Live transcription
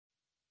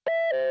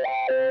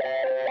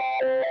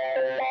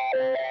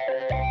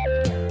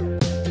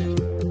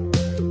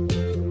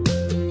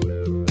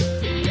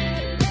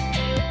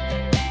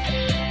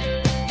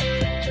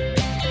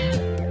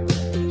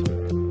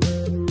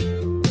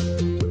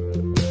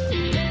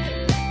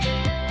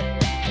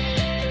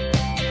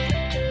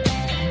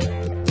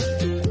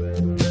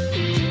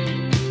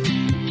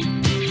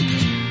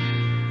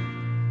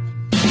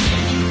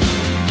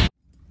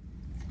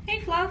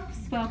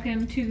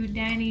to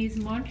Danny's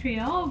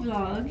Montreal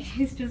vlog.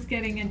 He's just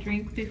getting a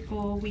drink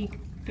before we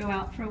go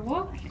out for a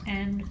walk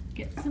and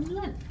get some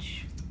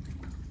lunch.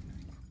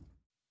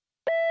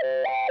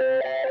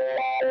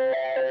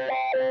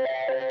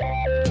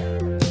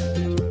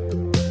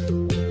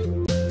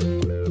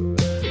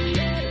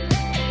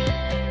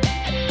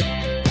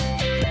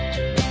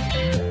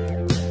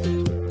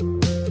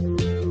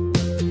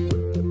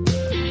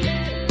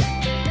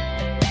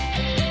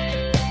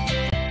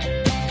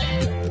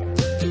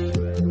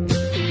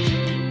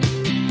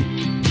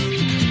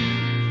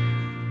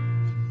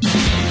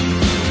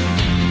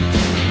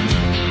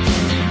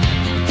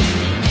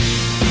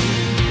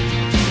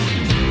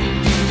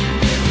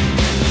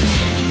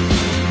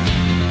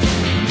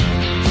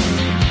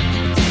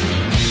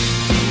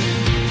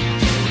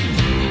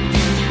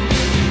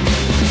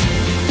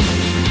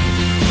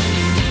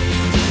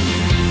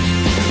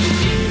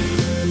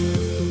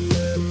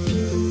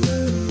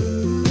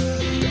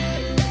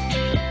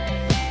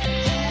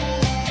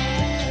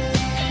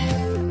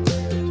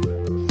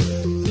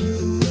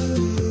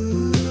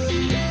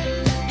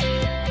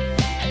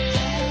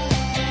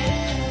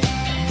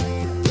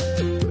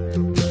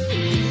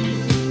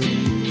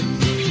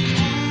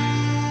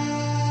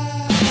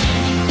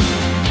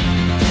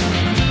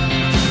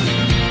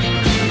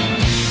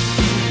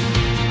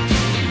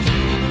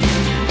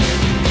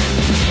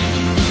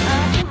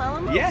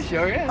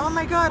 Sure is. Oh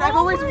my god, I've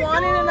always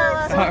wanted an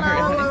Alaskan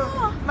Malamute.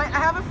 Really? I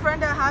have a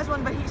friend that has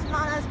one, but he's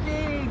not as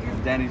big.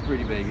 Danny's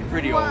pretty big. He's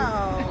pretty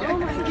Wow. old. Oh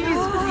my god, he's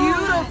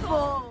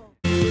beautiful.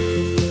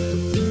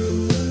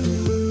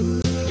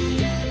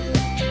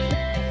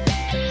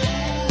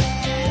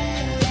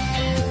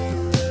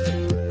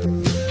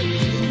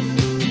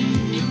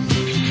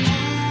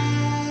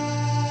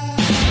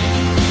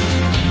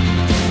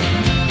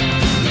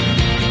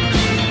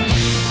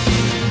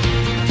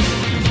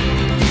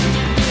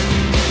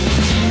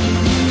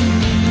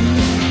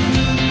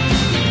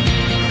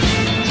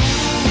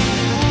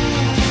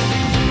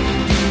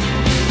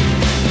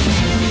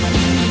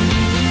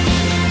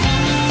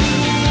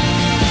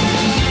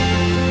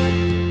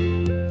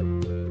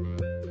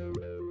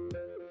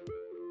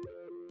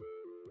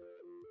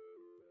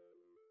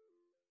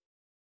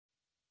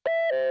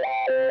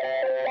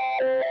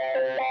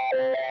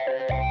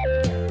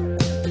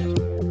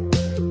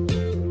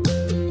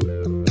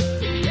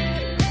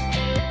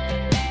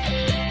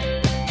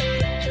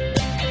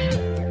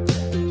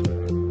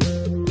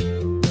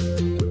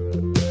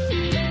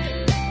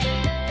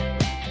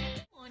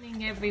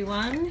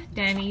 Everyone,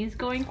 Danny is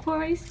going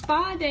for a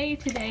spa day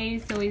today,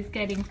 so he's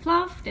getting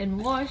fluffed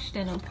and washed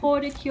and a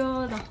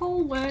pedicure, the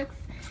whole works.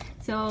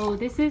 So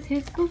this is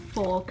his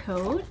before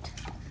coat,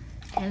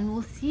 and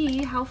we'll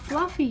see how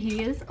fluffy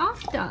he is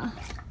after.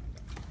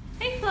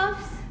 Hey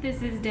Fluffs,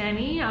 this is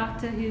Danny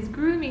after his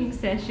grooming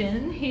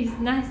session. He's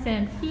nice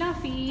and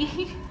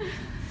fluffy.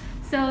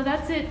 So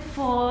that's it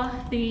for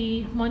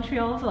the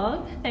Montreal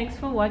vlog. Thanks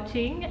for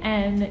watching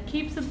and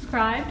keep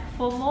subscribed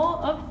for more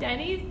of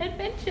Danny's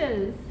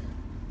adventures.